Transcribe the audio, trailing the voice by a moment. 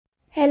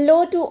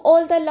Hello to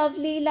all the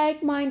lovely,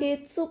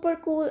 like-minded, super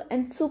cool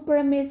and super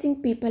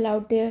amazing people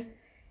out there.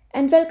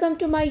 And welcome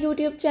to my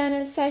YouTube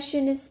channel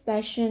Fashion is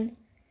Passion.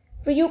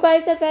 Where you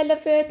guys are well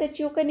aware that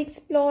you can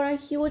explore a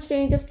huge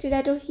range of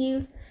stiletto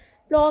heels,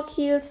 block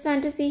heels,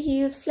 fantasy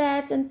heels,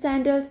 flats and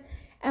sandals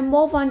and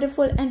more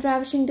wonderful and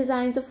ravishing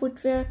designs of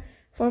footwear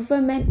for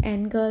women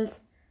and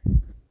girls.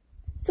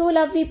 So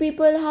lovely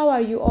people, how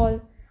are you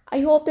all? I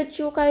hope that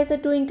you guys are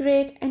doing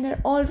great and are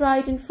all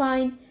right and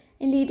fine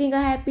and leading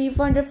a happy,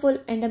 wonderful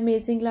and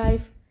amazing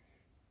life.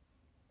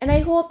 And I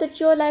hope that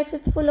your life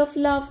is full of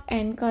love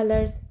and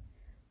colors.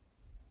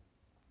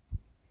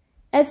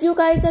 As you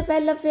guys are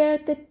well aware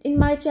that in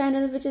my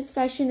channel, which is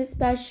Fashion is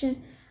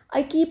Passion,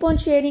 I keep on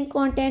sharing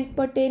content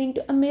pertaining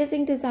to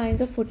amazing designs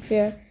of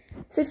footwear.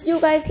 So if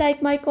you guys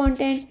like my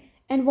content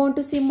and want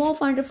to see more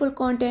wonderful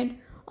content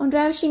on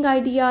ravishing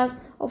ideas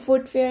of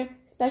footwear,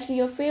 especially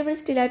your favorite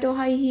stiletto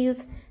high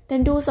heels,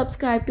 then do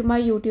subscribe to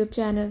my YouTube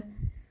channel.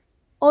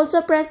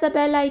 Also press the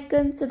bell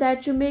icon so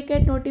that you may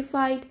get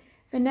notified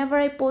whenever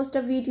I post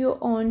a video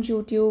on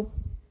YouTube.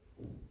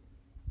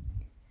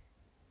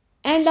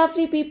 And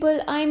lovely people,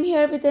 I am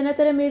here with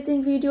another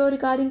amazing video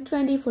regarding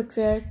trendy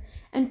footwears,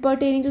 and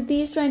pertaining to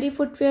these trendy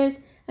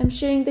footwears, I am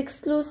sharing the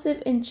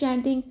exclusive,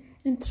 enchanting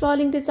and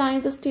enthralling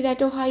designs of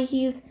stiletto high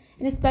heels,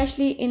 and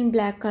especially in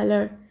black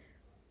color.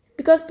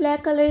 Because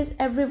black color is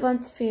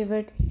everyone's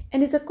favorite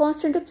and is a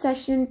constant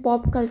obsession in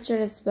pop culture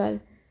as well.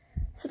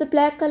 So the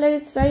black color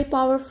is very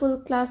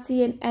powerful,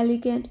 classy and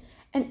elegant,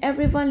 and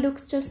everyone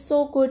looks just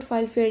so good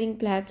while wearing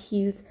black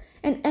heels,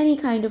 and any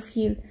kind of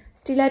heel,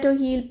 stiletto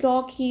heel,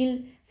 block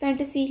heel,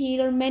 fantasy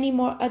heel or many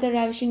more other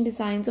ravishing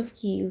designs of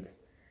heels.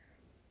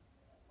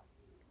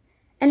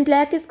 And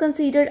black is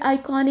considered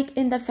iconic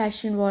in the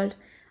fashion world.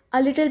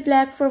 A little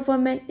black for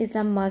women is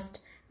a must,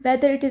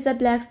 whether it is a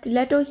black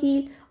stiletto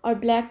heel or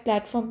black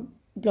platform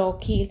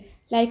block heel,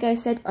 like I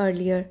said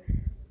earlier.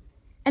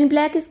 And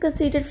black is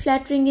considered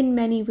flattering in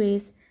many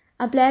ways.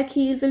 A black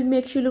heel will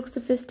make you look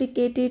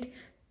sophisticated,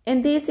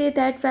 and they say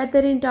that whether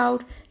in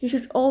doubt, you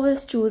should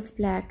always choose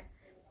black.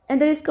 And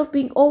the risk of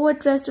being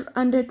overdressed or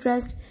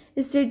underdressed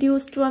is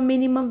reduced to a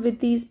minimum with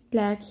these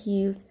black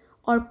heels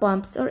or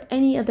pumps or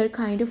any other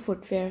kind of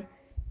footwear.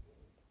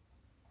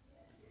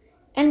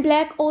 And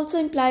black also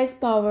implies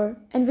power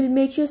and will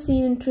make you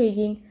seem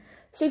intriguing.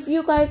 So if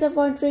you guys are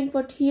wondering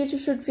what heels you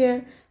should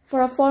wear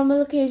for a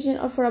formal occasion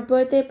or for a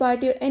birthday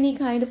party or any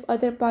kind of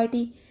other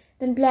party,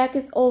 then black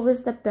is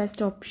always the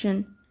best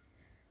option.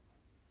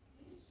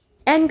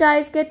 And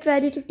guys, get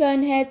ready to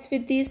turn heads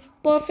with these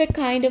perfect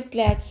kind of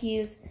black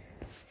heels.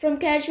 From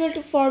casual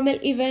to formal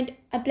event,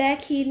 a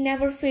black heel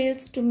never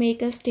fails to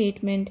make a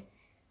statement.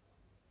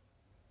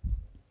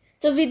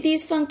 So with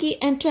these funky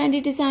and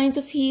trendy designs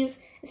of heels,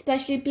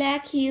 especially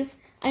black heels,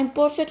 I am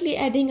perfectly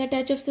adding a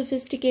touch of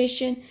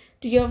sophistication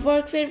to your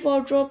workwear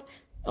wardrobe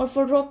or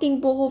for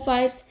rocking boho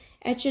vibes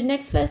at your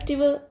next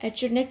festival,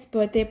 at your next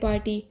birthday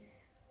party.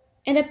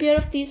 And a pair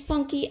of these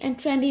funky and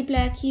trendy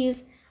black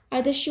heels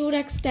are the shoe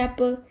rack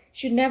staple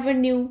you never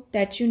knew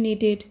that you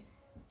needed.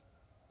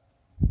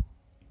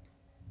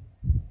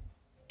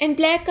 And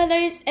black color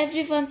is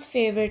everyone's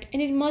favorite,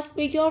 and it must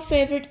be your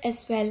favorite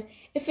as well.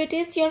 If it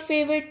is your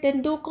favorite,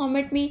 then do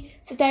comment me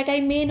so that I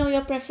may know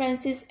your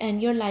preferences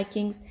and your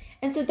likings,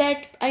 and so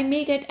that I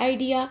may get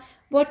idea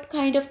what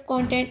kind of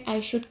content I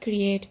should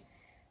create.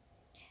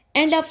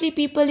 And lovely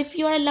people, if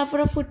you are a lover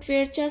of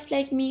footwear just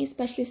like me,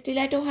 especially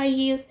stiletto high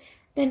heels,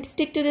 then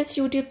stick to this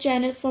YouTube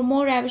channel for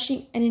more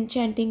ravishing and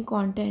enchanting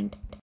content.